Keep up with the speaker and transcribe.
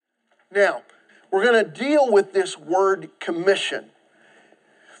Now, we're going to deal with this word commission.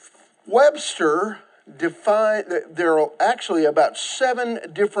 Webster defined, there are actually about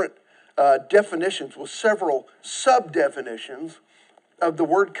 7 different definitions with several sub-definitions of the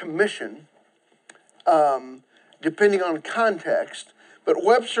word commission, depending on context. But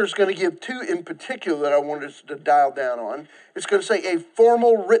Webster's going to give 2 in particular that I wanted us to dial down on. It's going to say a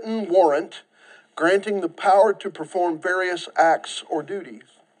formal written warrant granting the power to perform various acts or duties.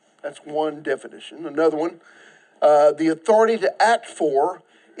 That's one definition. Another one, the authority to act for,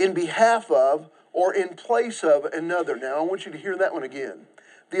 in behalf of, or in place of another. Now, I want you to hear that one again.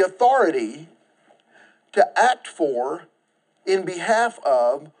 The authority to act for, in behalf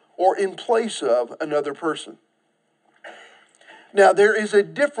of, or in place of another person. Now, there is a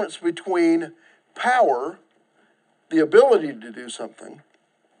difference between power, the ability to do something,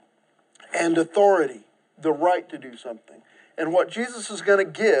 and authority, the right to do something. And what Jesus is going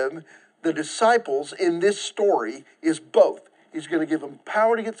to give the disciples in this story is both. He's going to give them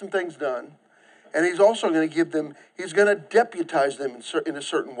power to get some things done, and he's also going to give them, he's going to deputize them in a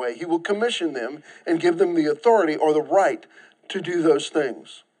certain way. He will commission them and give them the authority or the right to do those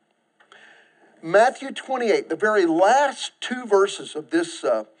things. Matthew 28, the very last 2 verses of this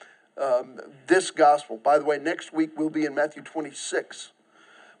gospel. By the way, next week we'll be in Matthew 26.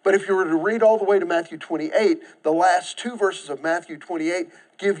 But if you were to read all the way to Matthew 28, the last 2 verses of Matthew 28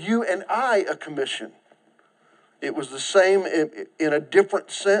 give you and I a commission. It was the same in a different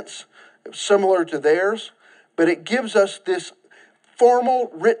sense, similar to theirs, but it gives us this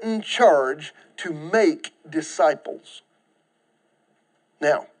formal written charge to make disciples.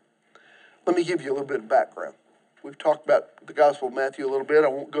 Now, let me give you a little bit of background. We've talked about the Gospel of Matthew a little bit. I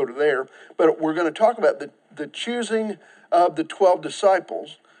won't go to there, but we're going to talk about the choosing of the 12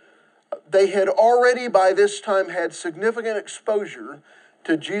 disciples. They had already by this time had significant exposure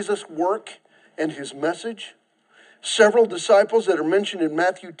to Jesus' work and his message. Several disciples that are mentioned in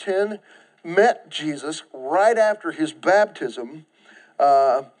Matthew 10 met Jesus right after his baptism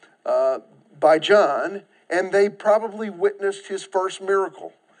by John, and they probably witnessed his first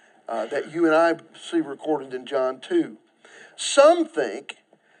miracle that you and I see recorded in John 2. Some think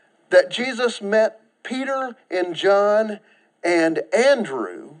that Jesus met Peter and John and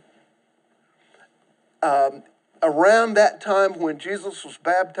Andrew around that time when Jesus was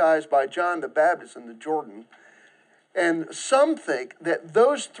baptized by John the Baptist in the Jordan. And some think that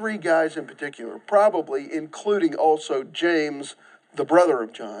those 3 guys in particular, probably including also James, the brother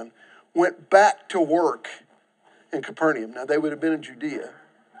of John, went back to work in Capernaum. Now, they would have been in Judea.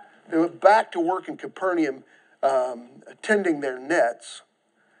 They went back to work in Capernaum, tending their nets.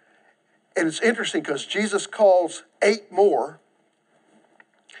 And it's interesting because Jesus calls 8 more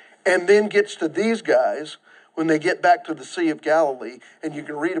and then gets to these guys when they get back to the Sea of Galilee. And you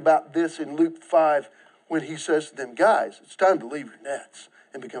can read about this in Luke 5 when he says to them, guys, it's time to leave your nets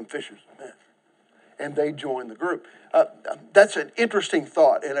and become fishers of men. And they join the group. That's an interesting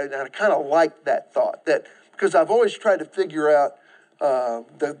thought, and I kind of like that thought, that because I've always tried to figure out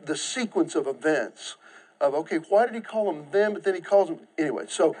the sequence of events of, okay, why did he call them, but then he calls them, anyway.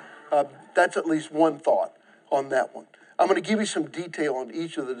 So that's at least one thought on that one. I'm going to give you some detail on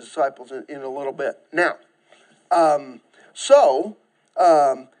each of the disciples in a little bit. Now,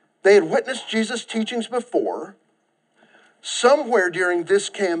 they had witnessed Jesus' teachings before. Somewhere during this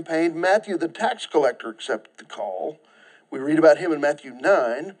campaign, Matthew the tax collector accepted the call. We read about him in Matthew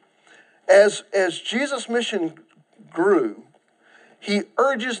 9. As Jesus' mission grew, he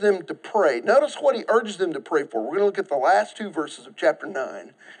urges them to pray. Notice what he urges them to pray for. We're going to look at the last 2 verses of chapter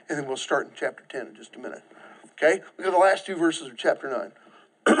 9, and then we'll start in chapter 10 in just a minute. Okay? Look at the last 2 verses of chapter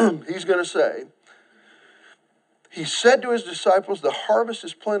 9. He's going to say, he said to his disciples, the harvest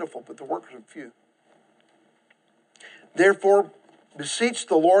is plentiful, but the workers are few. Therefore, beseech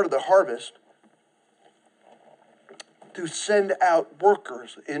the Lord of the harvest to send out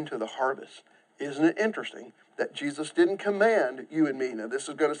workers into the harvest. Isn't it interesting that Jesus didn't command you and me? Now, this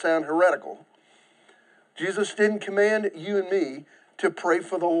is going to sound heretical. Jesus didn't command you and me to pray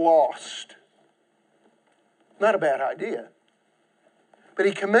for the lost. Not a bad idea. But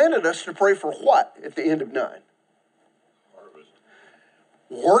he commanded us to pray for what at the end of 9? Harvest.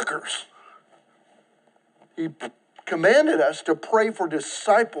 Workers. He commanded us to pray for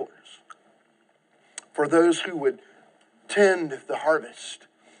disciples, for those who would tend the harvest.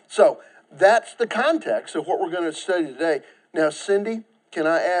 So that's the context of what we're going to study today. Now, Cindy, can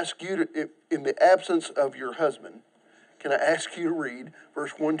I ask you to, in the absence of your husband, can I ask you to read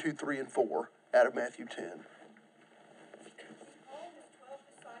verse 1, 2, 3, and 4 out of Matthew 10? All his 12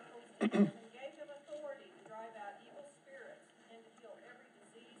 disciples and gave them authority to drive out evil spirits and to heal every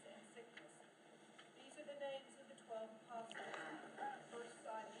disease and sickness.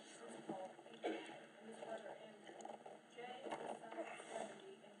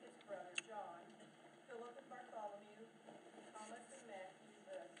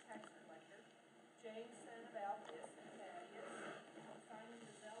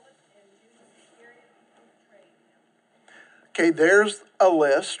 Okay, there's a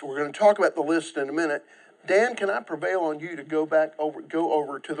list. We're going to talk about the list in a minute. Dan, can I prevail on you to go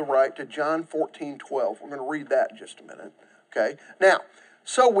over to the right to John 14:12? We're going to read that in just a minute. Okay. Now,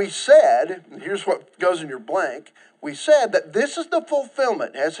 so we said, here's what goes in your blank. We said that this is the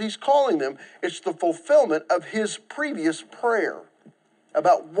fulfillment, as he's calling them, it's the fulfillment of his previous prayer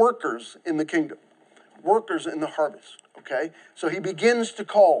about workers in the kingdom, workers in the harvest. Okay. So he begins to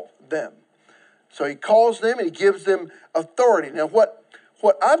call them. So he calls them and he gives them authority. Now, what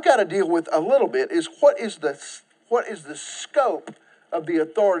I've got to deal with a little bit is what is the scope of the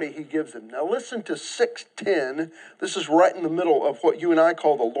authority he gives them. Now, listen to 6:10. This is right in the middle of what you and I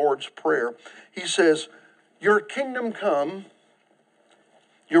call the Lord's Prayer. He says, "Your kingdom come,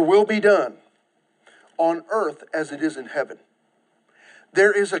 your will be done, on earth as it is in heaven."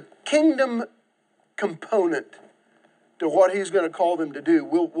 There is a kingdom component to what he's going to call them to do.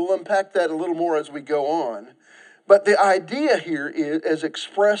 We'll unpack that a little more as we go on. But the idea here is, as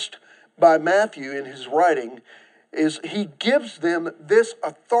expressed by Matthew in his writing, is he gives them this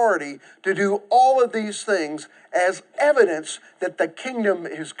authority to do all of these things as evidence that the kingdom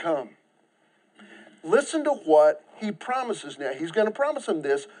is come. Listen to what he promises now. He's going to promise them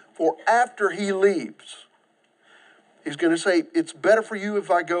this for after he leaves. He's going to say, it's better for you if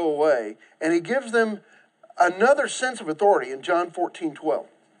I go away. And he gives them another sense of authority in John 14:12.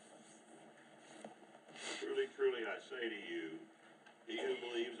 Truly, truly, I say to you, he who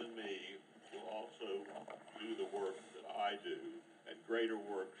believes in me will also do the works that I do, and greater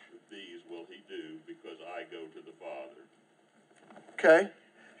works than these will he do, because I go to the Father. Okay?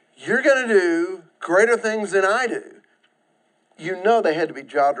 You're going to do greater things than I do. You know they had to be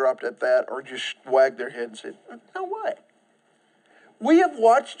jaw-dropped at that or just wag their head and say, no way. We have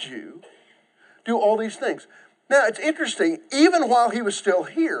watched you do all these things. Now, it's interesting, even while he was still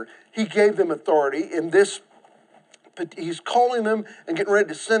here, he gave them authority in this. He's calling them and getting ready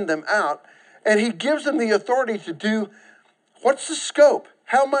to send them out, and he gives them the authority to do. What's the scope?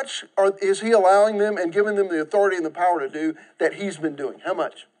 How much is he allowing them and giving them the authority and the power to do that he's been doing? How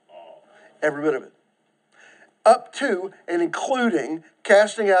much? Every bit of it. Up to and including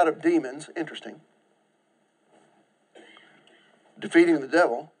casting out of demons. Interesting. Defeating the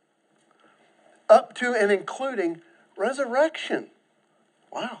devil. Up to and including resurrection.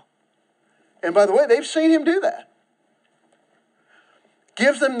 Wow. And by the way, they've seen him do that.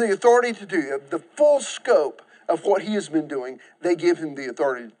 Gives them the authority to do the full scope of what he has been doing. They give him the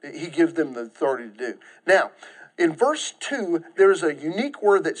authority. He gives them the authority to do. Now, in verse 2, there's a unique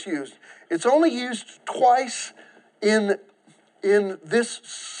word that's used. It's only used twice in this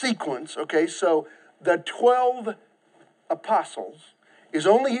sequence. Okay, so the 12 apostles is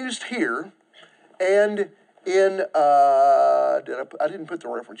only used here. And in, I didn't put the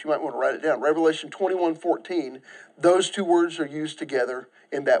reference. You might want to write it down. Revelation 21:14, those two words are used together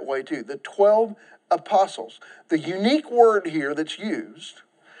in that way too. The 12 apostles. The unique word here that's used,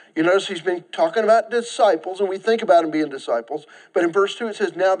 you notice he's been talking about disciples, and we think about them being disciples. But in verse 2 it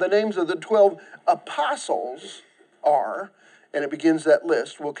says, now the names of the 12 apostles are, and it begins that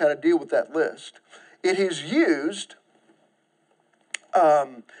list. We'll kind of deal with that list. It is used...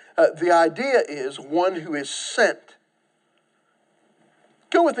 the idea is one who is sent.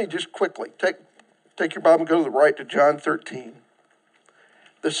 Go with me just quickly. Take your Bible and go to the right to John 13.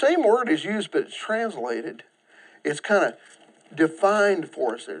 The same word is used, but it's translated. It's kind of defined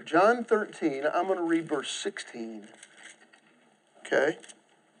for us there. John 13, I'm going to read verse 16. Okay?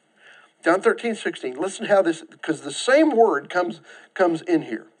 John 13:16. Listen how this, because the same word comes in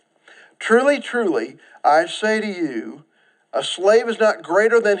here. Truly, truly, I say to you, a slave is not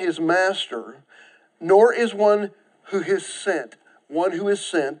greater than his master, nor is one who is sent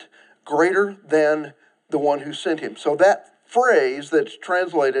greater than the one who sent him. So that phrase that's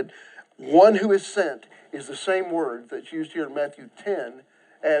translated, one who is sent, is the same word that's used here in Matthew 10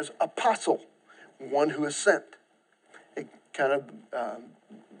 as apostle, one who is sent. It kind of,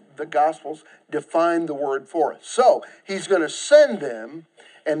 the Gospels define the word for us. So he's going to send them,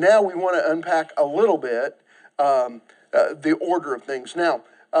 and now we want to unpack a little bit the order of things. Now,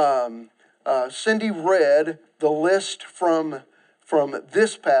 Cindy read the list from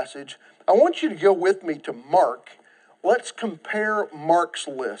this passage. I want you to go with me to Mark. Let's compare Mark's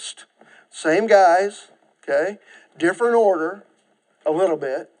list. Same guys, okay? Different order, a little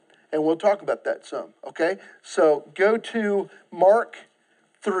bit, and we'll talk about that some, okay? So go to Mark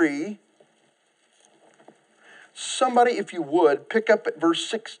 3. Somebody, if you would, pick up at verse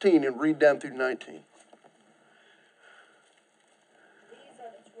 16 and read down through 19.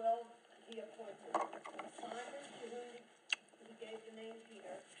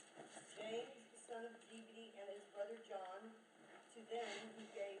 To them he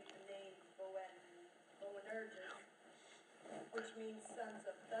gave the name Boanerges, which means sons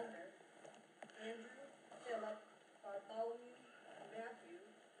of thunder. Andrew, Philip, Bartholomew, Matthew,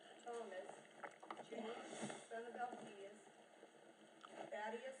 Thomas, James, son of Alphaeus,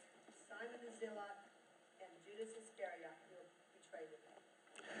 Thaddeus, Simon the Zealot, and Judas Iscariot, who betrayed him.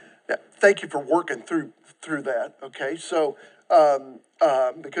 Yeah, thank you for working through that. Okay, so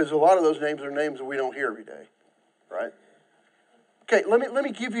because a lot of those names are names that we don't hear every day, right? Okay, let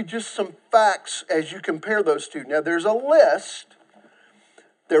me give you just some facts as you compare those two. Now, there's a list.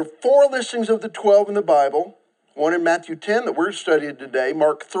 There are 4 listings of the 12 in the Bible. One in Matthew 10 that we're studying today,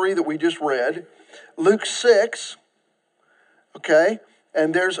 Mark 3 that we just read, Luke 6, okay?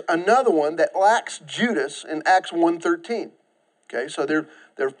 And there's another one that lacks Judas in Acts 1:13. Okay, so there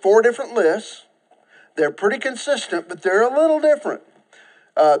are 4 different lists. They're pretty consistent, but they're a little different.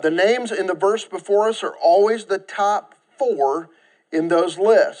 The names in the verse before us are always the top 4 in those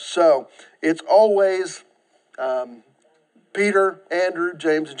lists. So it's always Peter, Andrew,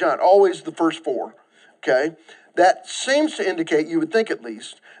 James, and John. Always the first 4. Okay? That seems to indicate, you would think at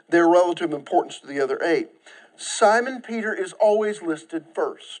least, their relative importance to the other 8. Simon Peter is always listed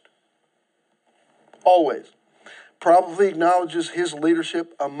first. Always. Probably acknowledges his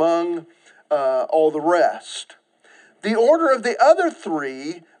leadership among all the rest. The order of the other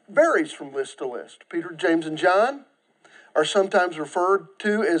 3 varies from list to list. Peter, James, and John are sometimes referred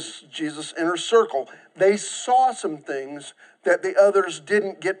to as Jesus' inner circle. They saw some things that the others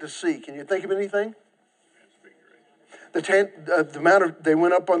didn't get to see. Can you think of anything? They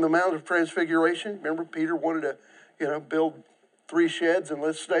went up on the Mount of Transfiguration. Remember, Peter wanted to, build 3 sheds and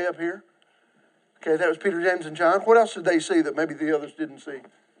let's stay up here. Okay, that was Peter, James, and John. What else did they see that maybe the others didn't see?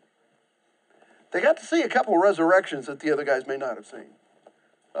 They got to see a couple of resurrections that the other guys may not have seen.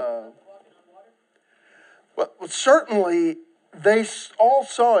 Well, certainly they all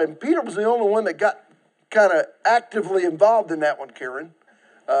saw him. Peter was the only one that got kind of actively involved in that one, Karen,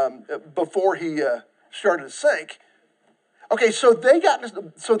 before he started to sink. Okay, so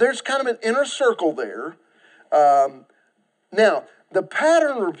there's kind of an inner circle there. Now, the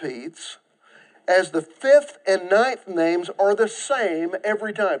pattern repeats as the 5th and 9th names are the same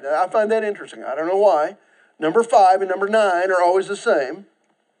every time. Now, I find that interesting. I don't know why. Number 5 and number 9 are always the same.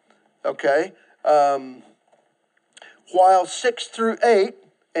 Okay. While 6 through 8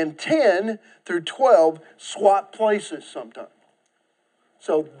 and 10 through 12 swap places sometimes.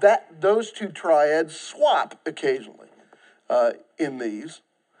 So those 2 triads swap occasionally in these.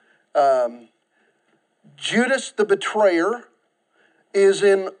 Judas the betrayer is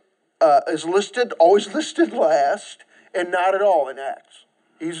always listed last, and not at all in Acts.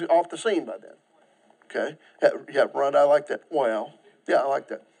 He's off the scene by then. Okay? Yeah, Ron, I like that. Wow. Yeah, I like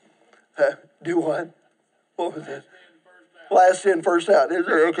that. Do what? What was that? Last in, first out. Is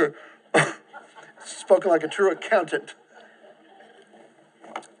there? Okay. Spoken like a true accountant.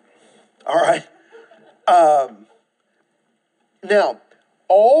 All right. Now,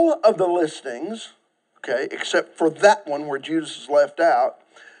 all of the listings, okay, except for that one where Judas is left out,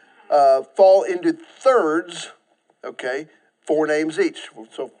 fall into thirds, okay, 4 names each.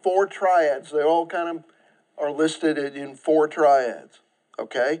 So 4 triads. They all kind of are listed in 4 triads,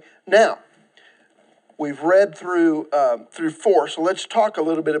 okay? Now, we've read through 4, so let's talk a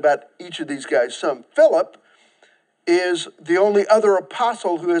little bit about each of these guys. Philip is the only other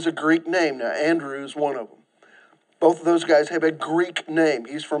apostle who has a Greek name. Now, Andrew is one of them. Both of those guys have a Greek name.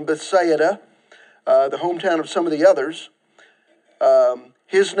 He's from Bethsaida, the hometown of some of the others.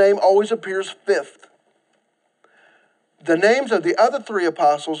 His name always appears 5th. The names of the other 3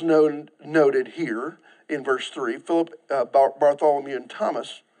 apostles noted here in verse 3, Philip, Bartholomew, and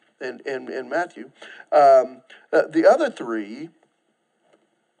Thomas, and Matthew. The other 3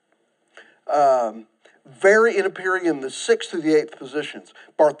 vary in appearing in the 6th through the 8th positions.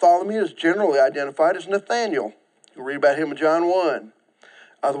 Bartholomew is generally identified as Nathaniel. You read about him in John 1.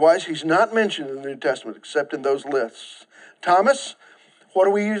 Otherwise, he's not mentioned in the New Testament except in those lists. Thomas, what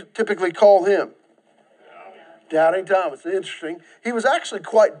do we typically call him? Doubting Thomas. Interesting. He was actually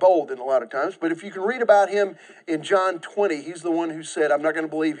quite bold in a lot of times, but if you can read about him in John 20, he's the one who said, I'm not going to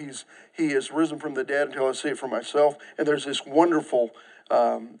believe he is risen from the dead until I see it for myself. And there's this wonderful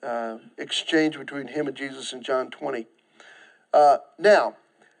exchange between him and Jesus in John 20. Now,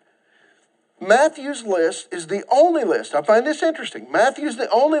 Matthew's list is the only list. I find this interesting. Matthew's the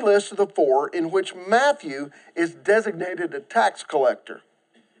only list of the 4 in which Matthew is designated a tax collector,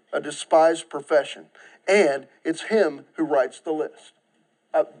 a despised profession. And it's him who writes the list.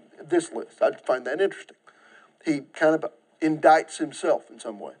 This list. I find that interesting. He kind of indicts himself in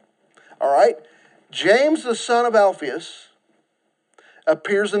some way. All right. James, the son of Alphaeus,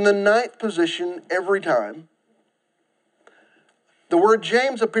 appears in the 9th position every time. The word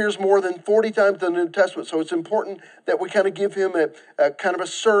James appears more than 40 times in the New Testament, so it's important that we kind of give him a kind of a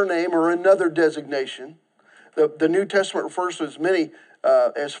surname or another designation. The New Testament refers to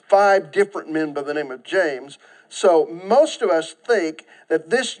as 5 different men by the name of James. So most of us think that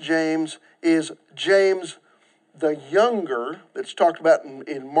this James is James the younger, that's talked about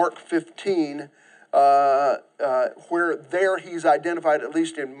in Mark 15, where there he's identified, at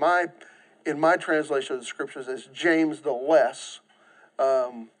least in my translation of the scriptures, as James the Less.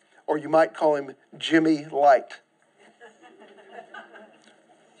 Or you might call him Jimmy Light.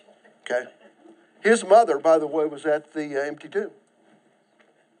 Okay. His mother, by the way, was at the empty tomb.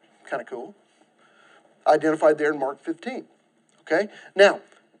 Kind of cool. Identified there in Mark 15. Okay. Now,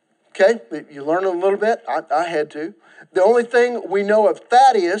 okay, you learn a little bit. I had to. The only thing we know of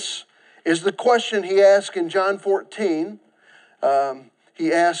Thaddeus is the question he asked in John 14.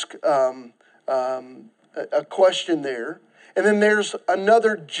 He asked a question there. And then there's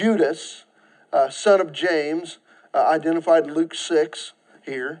another Judas, son of James, identified in Luke 6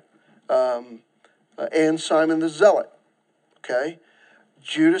 here, and Simon the Zealot. Okay?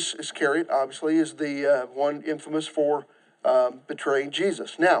 Judas Iscariot, obviously, is the one infamous for betraying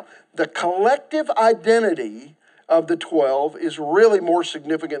Jesus. Now, the collective identity of the 12 is really more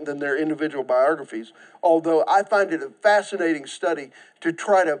significant than their individual biographies, although I find it a fascinating study to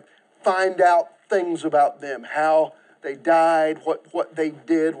try to find out things about them, how they died, what they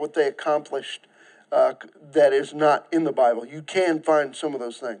did, what they accomplished, that is not in the Bible. You can find some of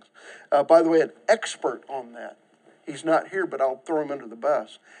those things. By the way, an expert on that, he's not here, but I'll throw him under the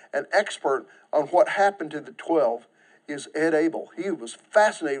bus. An expert on what happened to the 12 is Ed Abel. He was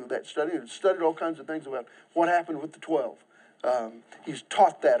fascinated with that study and studied all kinds of things about what happened with the 12. He's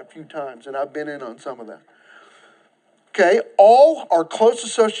taught that a few times, and I've been in on some of that. Okay, all are close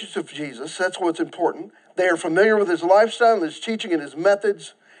associates of Jesus. That's what's important. They are familiar with his lifestyle and his teaching and his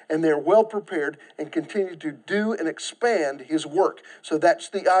methods, and they're well prepared and continue to do and expand his work. So that's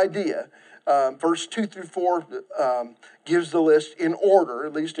the idea. Verse 2 through 4 gives the list in order,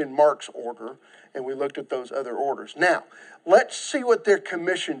 at least in Mark's order, and we looked at those other orders. Now, let's see what they're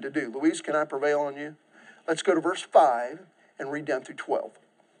commissioned to do. Louise, can I prevail on you? Let's go to verse 5 and read down through 12.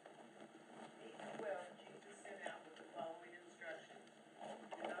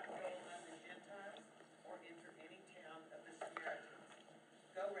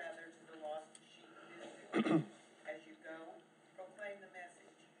 As you go, proclaim the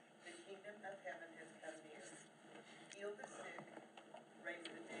message. The kingdom of heaven has come near. Heal the sick, raise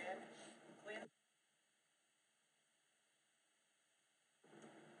the dead, cleanse.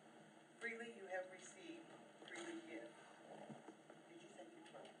 Freely you have received, freely give. Did you say through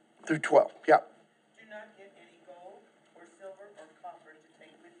 12? Through 12, yeah. Do not get any gold or silver or copper to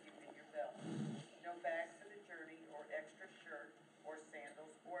take with you in your belt. No bag for the journey or extra shirt or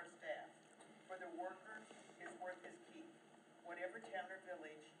sandals or a staff. For the worker is worth his keep. Whatever town or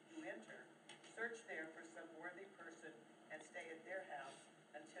village you enter, search there for some worthy person and stay at their house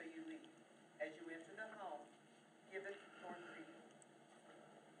until you leave. As you enter the home, give it your greeting.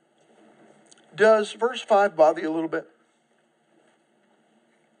 Does verse 5 bother you a little bit?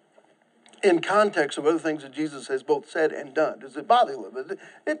 In context of other things that Jesus has both said and done, does it bother you a little bit?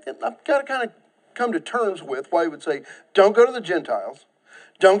 I've got to kind of come to terms with why he would say, don't go to the Gentiles,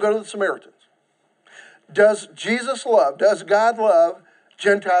 don't go to the Samaritans. Does Jesus love, does God love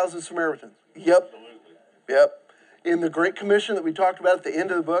Gentiles and Samaritans? Yep. Absolutely. Yep. In the Great Commission that we talked about at the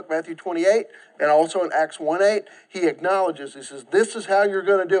end of the book, Matthew 28, and also in Acts 1:8, he acknowledges, he says, this is how you're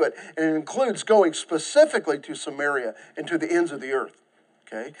going to do it. And it includes going specifically to Samaria and to the ends of the earth.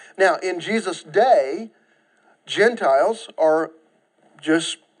 Okay. Now, in Jesus' day, Gentiles are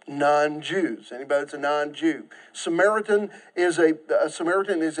just non-Jews. Anybody that's a non-Jew. Samaritan is a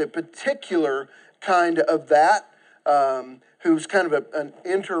particular kind of that, who's kind of an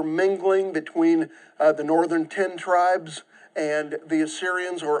intermingling between the northern 10 tribes and the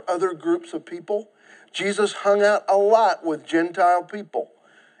Assyrians or other groups of people. Jesus hung out a lot with Gentile people,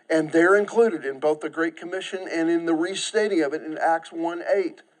 and they're included in both the Great Commission and in the restating of it in Acts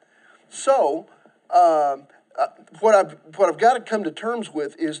 1:8. So, what I've got to come to terms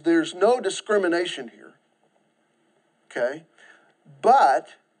with is there's no discrimination here. Okay?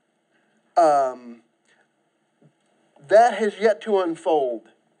 But that has yet to unfold.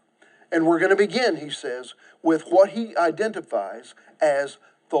 And we're going to begin, he says, with what he identifies as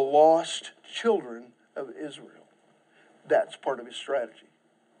the lost children of Israel. That's part of his strategy.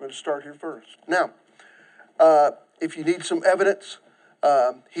 We're going to start here first. Now, if you need some evidence,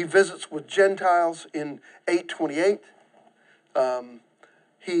 he visits with Gentiles in 8:28.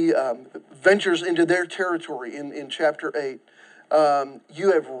 he ventures into their territory in chapter 8.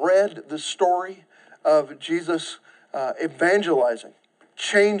 You have read the story of Jesus evangelizing,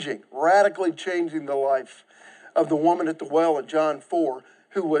 radically changing the life of the woman at the well in John 4,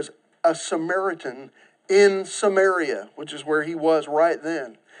 who was a Samaritan in Samaria, which is where he was right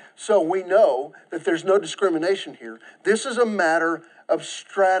then. So we know that there's no discrimination here. This is a matter of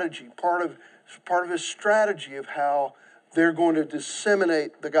strategy, part of his strategy of how they're going to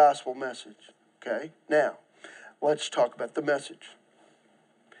disseminate the gospel message. Okay? Now, let's talk about the message.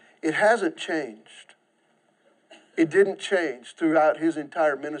 It hasn't changed. It didn't change throughout his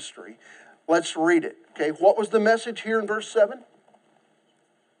entire ministry. Let's read it. Okay, what was the message here in verse 7?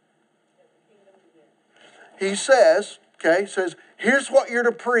 He says, here's what you're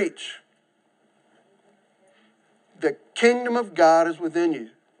to preach. The kingdom of God is within you.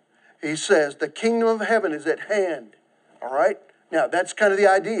 He says, the kingdom of heaven is at hand. All right? Now, that's kind of the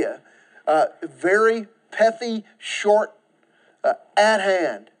idea. Very pithy, short, at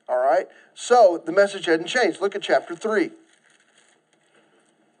hand. All right? So, the message hadn't changed. Look at chapter 3.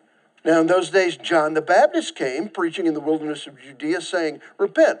 Now, in those days, John the Baptist came, preaching in the wilderness of Judea, saying,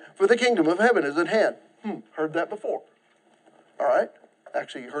 repent, for the kingdom of heaven is at hand. Heard that before. All right?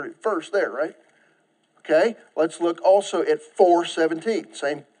 Actually, you heard it first there, right? Okay, let's look also at 4:17,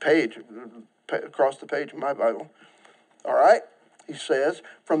 same page, across the page in my Bible. All right, he says,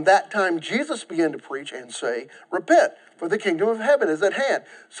 from that time Jesus began to preach and say, repent, for the kingdom of heaven is at hand.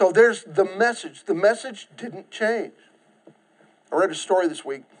 So there's the message. The message didn't change. I read a story this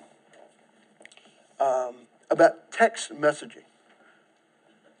week about text messaging.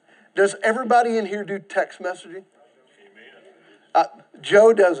 Does everybody in here do text messaging?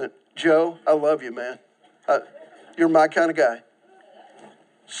 Joe doesn't. Joe, I love you, man. You're my kind of guy.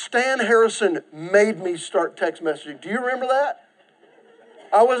 Stan Harrison made me start text messaging. Do you remember that?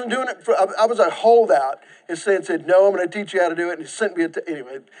 I wasn't doing it. I was a holdout. And Stan said, no, I'm going to teach you how to do it. And he sent me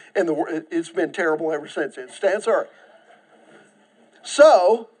anyway, it's been terrible ever since then. Stan, sorry.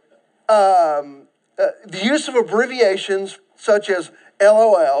 So, the use of abbreviations such as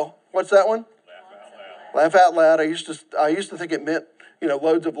LOL, what's that one? Laugh out loud. I used to think it meant,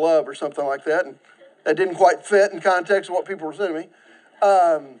 loads of love or something like that. And that didn't quite fit in context of what people were saying to me.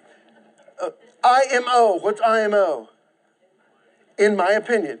 IMO, what's IMO? In my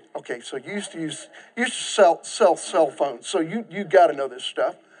opinion. Okay, so you used to sell cell phones. So you got to know this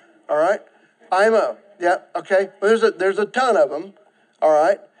stuff. All right? IMO. Yeah, okay. Well, there's a ton of them. All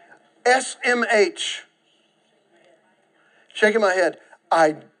right? SMH. Shaking my head.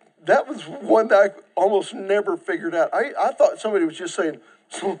 That was one that I almost never figured out. I thought somebody was just saying,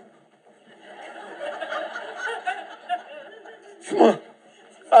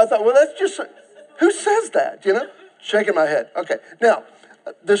 I thought, well, that's just, who says that, Shaking my head. Okay, now,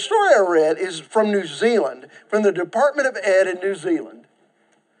 the story I read is from New Zealand, from the Department of Ed in New Zealand.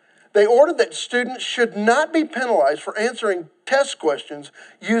 They ordered that students should not be penalized for answering test questions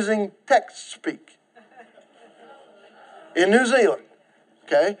using text speak. In New Zealand,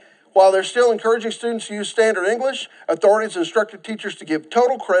 okay? While they're still encouraging students to use standard English, authorities instructed teachers to give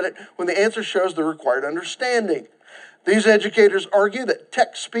total credit when the answer shows the required understanding. These educators argue that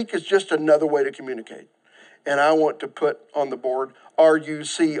text speak is just another way to communicate. And I want to put on the board,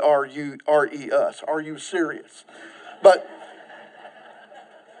 R-U-C-R-U-R-E-S. Are you serious? But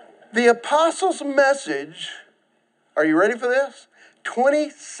the apostles' message, are you ready for this?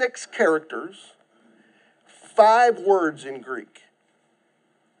 26 characters, 5 words in Greek.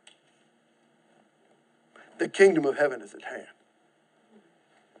 The kingdom of heaven is at hand.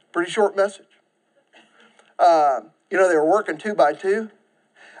 Pretty short message. They were working 2 by 2.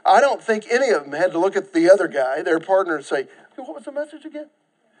 I don't think any of them had to look at the other guy, their partner, and say, hey, what was the message again?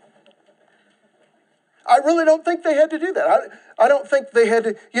 I really don't think they had to do that. I don't think they had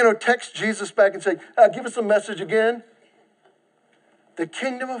to, text Jesus back and say, give us a message again. The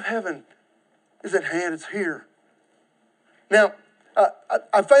kingdom of heaven is at hand. It's here. Now,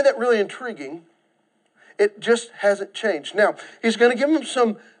 I find that really intriguing. It just hasn't changed. Now, he's going to give them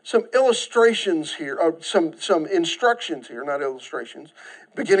some illustrations here, or some instructions here, not illustrations.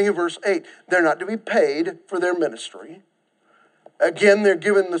 Beginning of verse 8, they're not to be paid for their ministry. Again,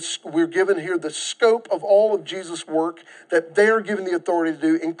 we're given here the scope of all of Jesus' work that they're given the authority to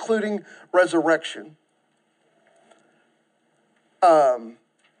do, including resurrection.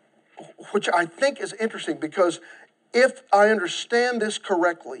 Which I think is interesting because if I understand this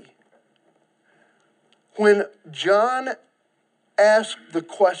correctly, when John asked the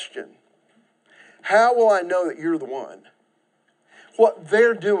question, how will I know that you're the one? What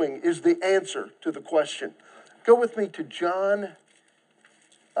they're doing is the answer to the question. Go with me to John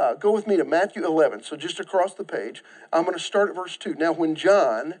Go with me to Matthew 11. So just across the page, I'm going to start at verse 2. Now when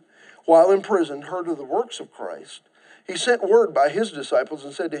John, while in prison, heard of the works of Christ, he sent word by his disciples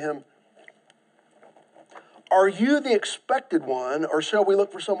and said to him, "Are you the expected one, or shall we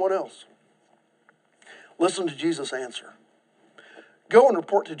look for someone else?" Listen to Jesus' answer. "Go and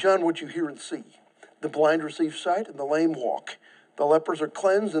report to John what you hear and see. The blind receive sight, and the lame walk. The lepers are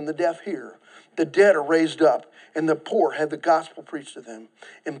cleansed, and the deaf hear. The dead are raised up, and the poor have the gospel preached to them.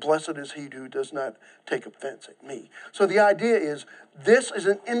 And blessed is he who does not take offense at me." So the idea is, this is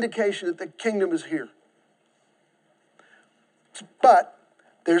an indication that the kingdom is here. But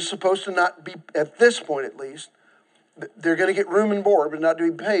they're supposed to not be, at this point at least, they're going to get room and board, but not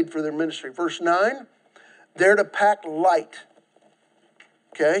to be paid for their ministry. Verse 9, they're to pack light.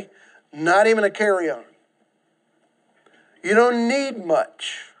 Okay? Not even a carry-on. You don't need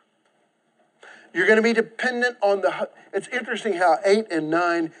much. You're going to be dependent on it's interesting how 8 and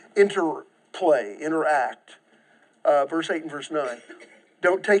 9 interact. Verse 8 and verse 9.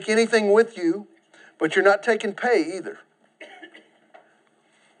 Don't take anything with you, but you're not taking pay either.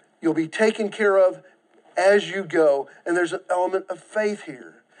 You'll be taken care of as you go, and there's an element of faith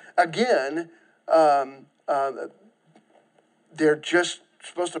here. Again, they're just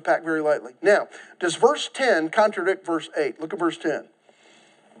supposed to pack very lightly. Now, does verse 10 contradict verse 8? Look at verse 10.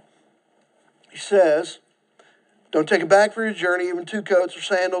 He says, "Don't take a bag for your journey, even 2 coats or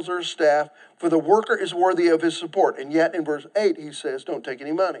sandals or a staff, for the worker is worthy of his support." And yet in verse 8, he says, "Don't take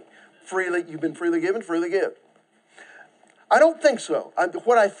any money. Freely, you've been freely given, freely give." I don't think so.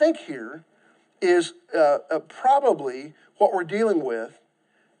 What I think here is probably what we're dealing with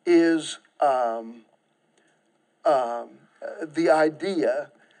is the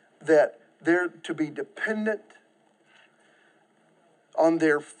idea that they're to be dependent on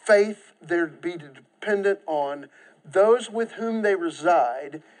their faith, they're to be dependent on those with whom they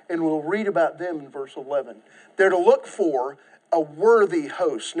reside, and we'll read about them in verse 11. They're to look for a worthy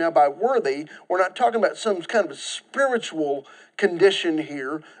host. Now, by worthy, we're not talking about some kind of a spiritual condition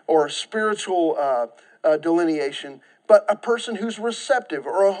here or a spiritual delineation, but a person who's receptive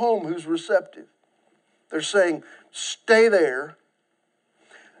or a home who's receptive. They're saying, stay there.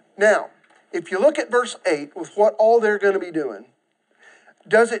 Now, if you look at verse 8 with what all they're going to be doing,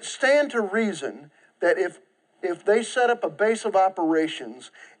 does it stand to reason that if they set up a base of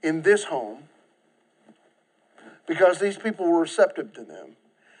operations in this home, because these people were receptive to them,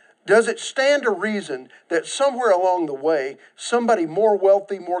 does it stand to reason that somewhere along the way, somebody more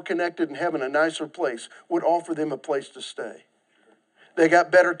wealthy, more connected, and having a nicer place would offer them a place to stay? They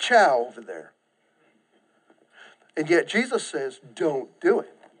got better chow over there. And yet Jesus says, don't do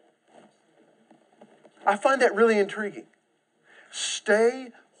it. I find that really intriguing.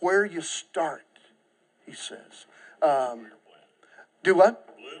 Stay where you start, he says. Do what?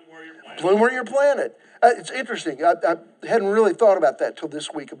 Bloom where you're planted. Bloom where you're planted. It's interesting. I hadn't really thought about that till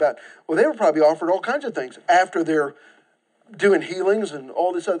this week about, well, they were probably offered all kinds of things after they're doing healings and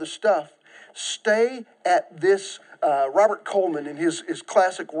all this other stuff. Stay at this, Robert Coleman in his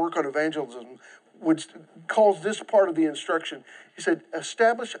classic work on evangelism, which calls this part of the instruction. He said,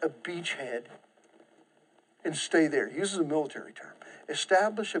 establish a beachhead and stay there. He uses a military term.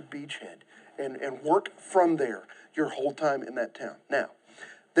 Establish a beachhead and work from there your whole time in that town. Now,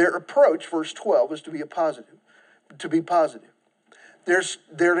 their approach, verse 12, is to be positive.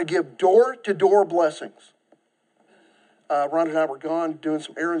 They're to give door-to-door blessings. Ron and I were gone doing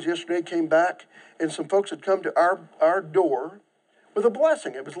some errands yesterday, came back, and some folks had come to our door with a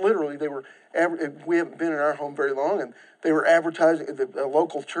blessing. It was literally, we haven't been in our home very long, and they were advertising, the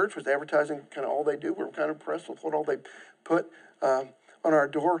local church was advertising kind of all they do. We were kind of impressed with what all they put on our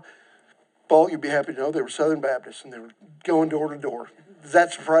door. Paul, you'd be happy to know they were Southern Baptists, and they were going door to door. Does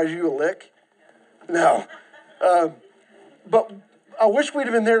that surprise you a lick? No. But I wish we'd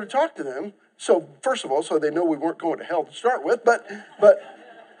have been there to talk to them. So, first of all, so they know we weren't going to hell to start with, but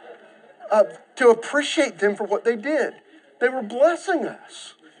to appreciate them for what they did. They were blessing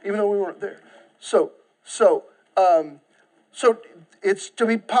us, even though we weren't there. So it's to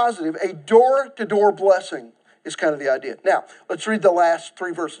be positive. A door-to-door blessing is kind of the idea. Now, let's read the last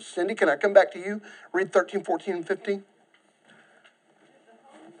 3 verses. Cindy, can I come back to you? Read 13, 14, and 15.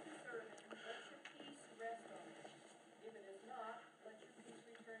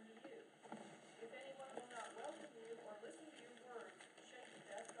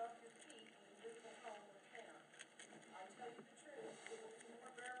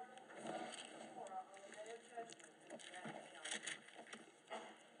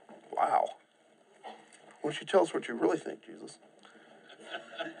 Wow. Why don't you tell us what you really think, Jesus?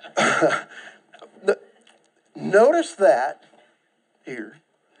 Notice that here,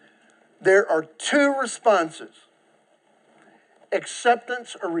 there are two responses: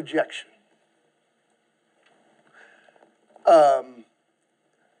 acceptance or rejection.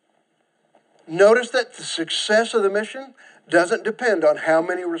 Notice that the success of the mission doesn't depend on how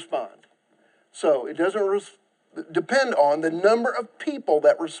many respond. So it doesn't depend on the number of people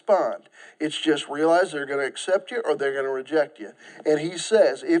that respond. It's just realize they're going to accept you or they're going to reject you. And he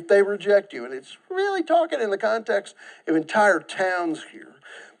says, if they reject you, and it's really talking in the context of entire towns here,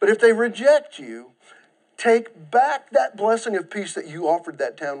 but if they reject you, take back that blessing of peace that you offered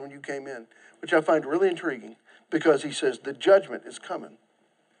that town when you came in, which I find really intriguing, because he says the judgment is coming.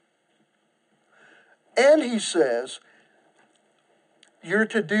 And he says, you're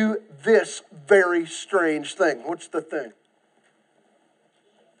to do this very strange thing. What's the thing?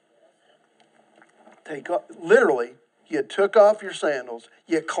 Literally, you took off your sandals,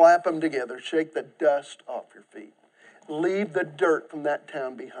 you clap them together, shake the dust off your feet. Leave the dirt from that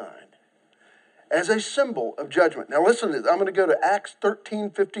town behind as a symbol of judgment. Now listen to this. I'm going to go to Acts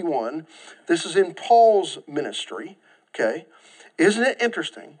 13:51. This is in Paul's ministry, okay? Isn't it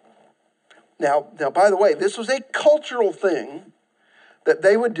interesting? Now, by the way, this was a cultural thing that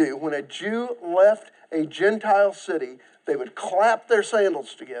they would do when a Jew left a Gentile city. They would clap their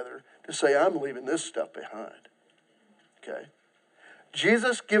sandals together to say, I'm leaving this stuff behind. Okay?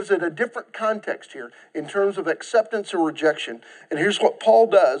 Jesus gives it a different context here in terms of acceptance or rejection. And here's what Paul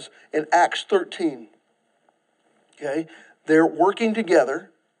does in Acts 13. Okay? They're working together.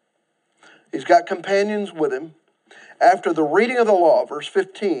 He's got companions with him. After the reading of the law, verse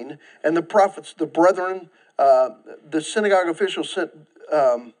 15, and the prophets, the brethren, the synagogue officials sent,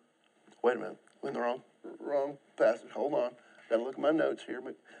 wait a minute, we're in the wrong passage. Hold on. Got to look at my notes here.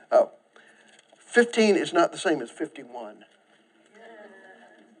 15 is not the same as 51.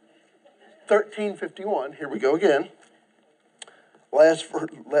 13:51, here we go again. Last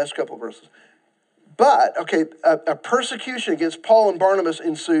couple of verses. But, okay, a persecution against Paul and Barnabas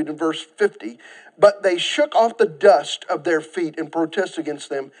ensued in verse 50. But they shook off the dust of their feet and protested against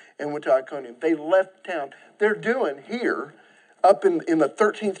them and went to Iconium. They left town. They're doing here, up in the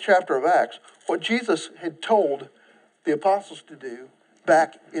 13th chapter of Acts, what Jesus had told the apostles to do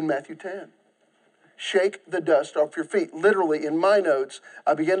back in Matthew 10. Shake the dust off your feet. Literally, in my notes,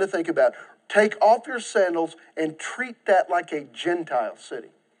 I began to think about, take off your sandals and treat that like a Gentile city,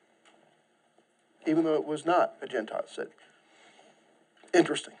 even though it was not a Gentile city.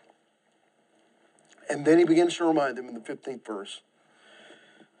 Interesting. And then he begins to remind them in the 15th verse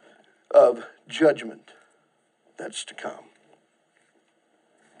of judgment that's to come.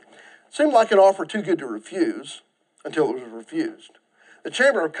 Seemed like an offer too good to refuse until it was refused. The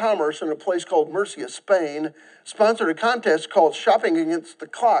Chamber of Commerce in a place called Murcia, Spain, sponsored a contest called Shopping Against the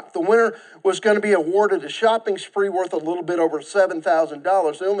Clock. The winner was going to be awarded a shopping spree worth a little bit over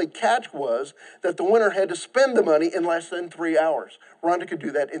 $7,000. The only catch was that the winner had to spend the money in less than 3 hours. Rhonda could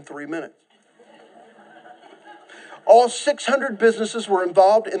do that in 3 minutes. All 600 businesses were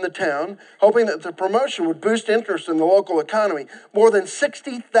involved in the town, hoping that the promotion would boost interest in the local economy. More than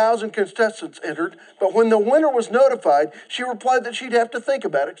 60,000 contestants entered, but when the winner was notified, she replied that she'd have to think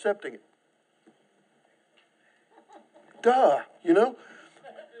about accepting it. Duh, you know?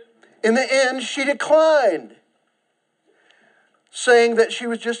 In the end, she declined, saying that she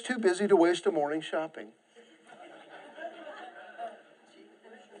was just too busy to waste a morning shopping.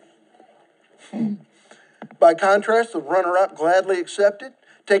 By contrast, the runner-up gladly accepted.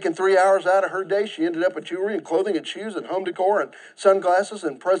 Taking 3 hours out of her day, she ended up with jewelry and clothing and shoes and home decor and sunglasses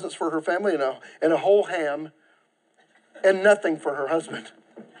and presents for her family and a whole ham and nothing for her husband.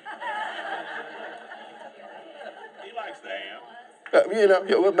 He likes the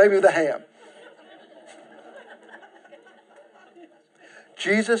ham. Maybe the ham.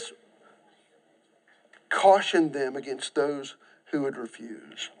 Jesus cautioned them against those who would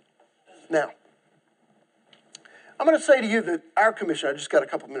refuse. Now, I'm going to say to you that our commission, I just got a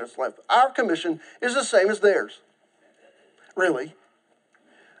couple minutes left, our commission is the same as theirs. Really.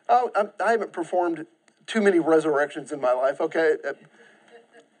 I haven't performed too many resurrections in my life, okay?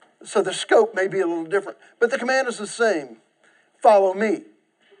 So the scope may be a little different, but the command is the same. Follow me.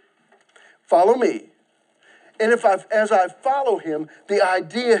 Follow me. And as I follow him, the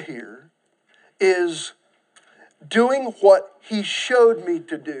idea here is doing what he showed me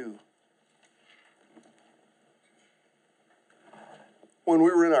to do. When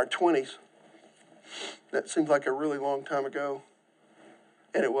we were in our 20s, that seems like a really long time ago,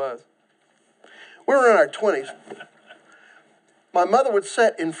 and it was. We were in our 20s. My mother would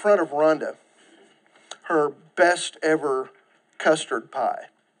set in front of Rhonda her best ever custard pie.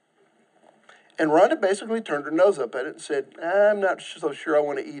 And Rhonda basically turned her nose up at it and said, I'm not so sure I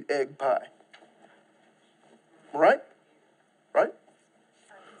want to eat egg pie. Right? Right?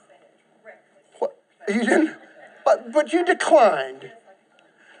 What? You didn't? But you declined.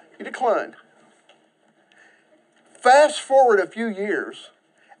 You declined. Fast forward a few years,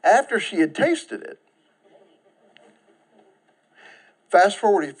 after she had tasted it,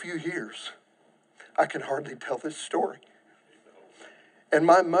 I can hardly tell this story. And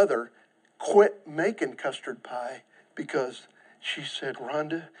my mother quit making custard pie because she said,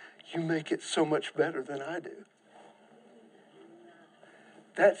 Rhonda, you make it so much better than I do.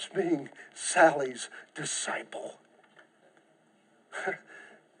 That's being Sally's disciple.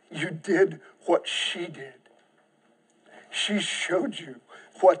 You did what she did. She showed you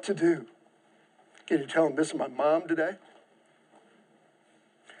what to do. Can you tell I'm missing my mom today?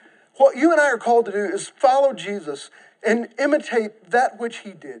 What you and I are called to do is follow Jesus and imitate that which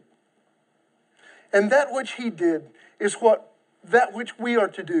he did. And that which he did is that which we are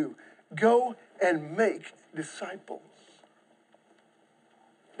to do. Go and make disciples.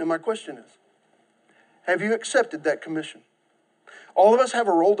 Now my question is, have you accepted that commission? All of us have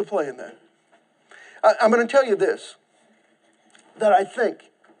a role to play in that. I'm going to tell you this, that I think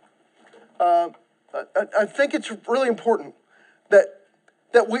it's really important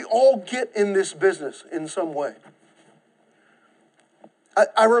that we all get in this business in some way.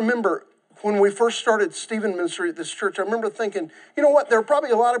 I remember when we first started Stephen ministry at this church, I remember thinking, you know what, there are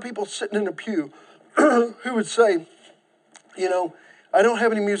probably a lot of people sitting in a pew who would say, you know, I don't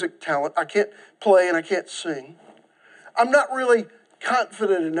have any music talent. I can't play and I can't sing. I'm not really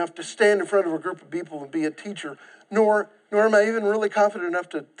confident enough to stand in front of a group of people and be a teacher, nor am I even really confident enough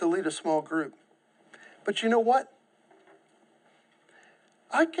to lead a small group. But you know what?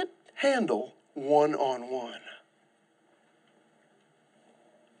 I could handle one-on-one.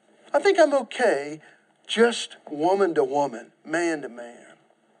 I think I'm okay just woman to woman, man to man.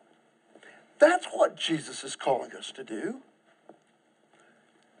 That's what Jesus is calling us to do.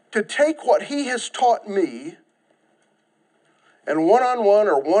 To take what he has taught me and one-on-one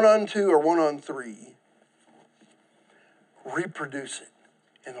or one-on-two or one-on-three, reproduce it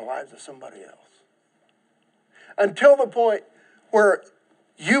in the lives of somebody else. Until the point where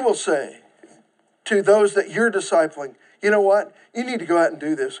you will say to those that you're discipling, you know what? You need to go out and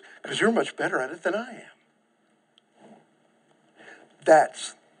do this because you're much better at it than I am.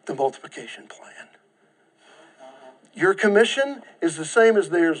 That's the multiplication plan. Your commission is the same as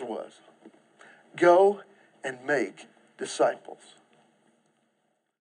theirs was. Go and make disciples.